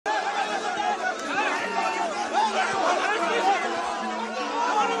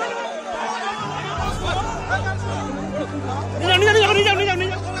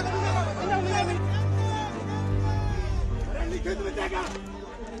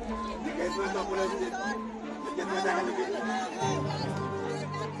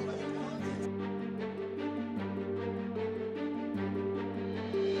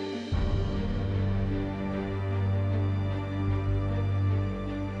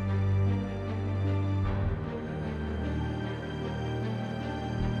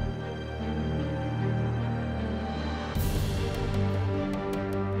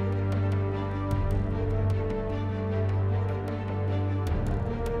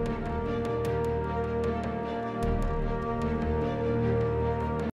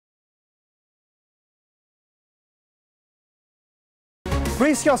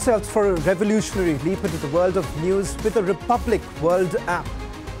Brace yourselves for a revolutionary leap into the world of news with the Republic World app.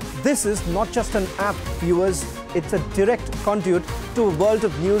 This is not just an app, viewers, it's a direct conduit to a world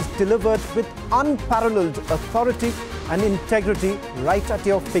of news delivered with unparalleled authority and integrity right at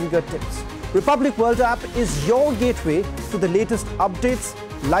your fingertips. Republic World app is your gateway to the latest updates,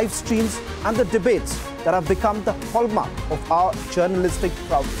 live streams and the debates that have become the hallmark of our journalistic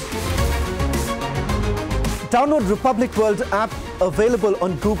prowess. Download Republic World app, available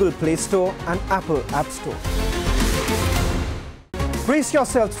on Google Play Store and Apple App Store. Brace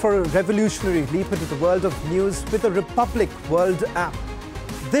yourselves for a revolutionary leap into the world of news with the Republic World app.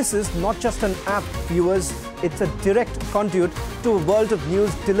 This is not just an app, viewers, it's a direct conduit to a world of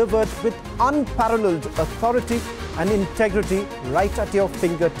news delivered with unparalleled authority and integrity right at your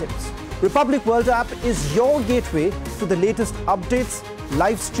fingertips. Republic World app is your gateway to the latest updates,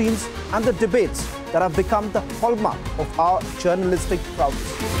 live streams and the debates that have become the hallmark of our journalistic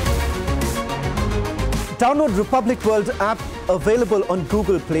prowess. Download Republic World app, available on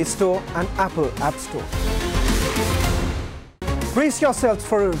Google Play Store and Apple App Store. Brace yourselves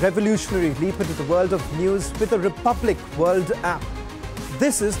for a revolutionary leap into the world of news with the Republic World app.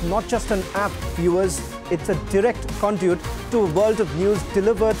 This is not just an app, viewers, it's a direct conduit to a world of news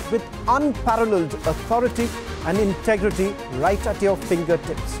delivered with unparalleled authority and integrity right at your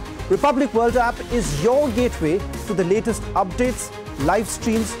fingertips. Republic World app is your gateway to the latest updates, live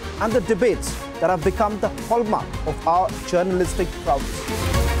streams and the debates that have become the hallmark of our journalistic prowess.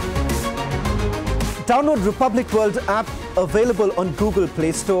 Download Republic World app, available on Google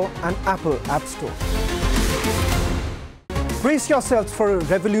Play Store and Apple App Store. Brace yourselves for a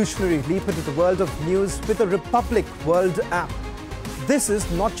revolutionary leap into the world of news with the Republic World app. This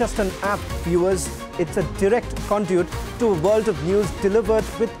is not just an app, viewers, it's a direct conduit to a world of news delivered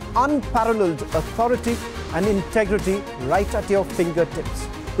with unparalleled authority and integrity right at your fingertips.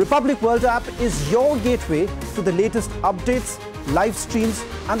 Republic World app is your gateway to the latest updates, live streams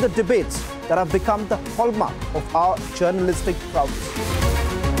and the debates that have become the hallmark of our journalistic prowess.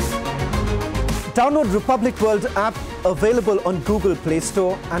 Download Republic World app, available on Google Play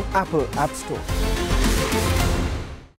Store and Apple App Store.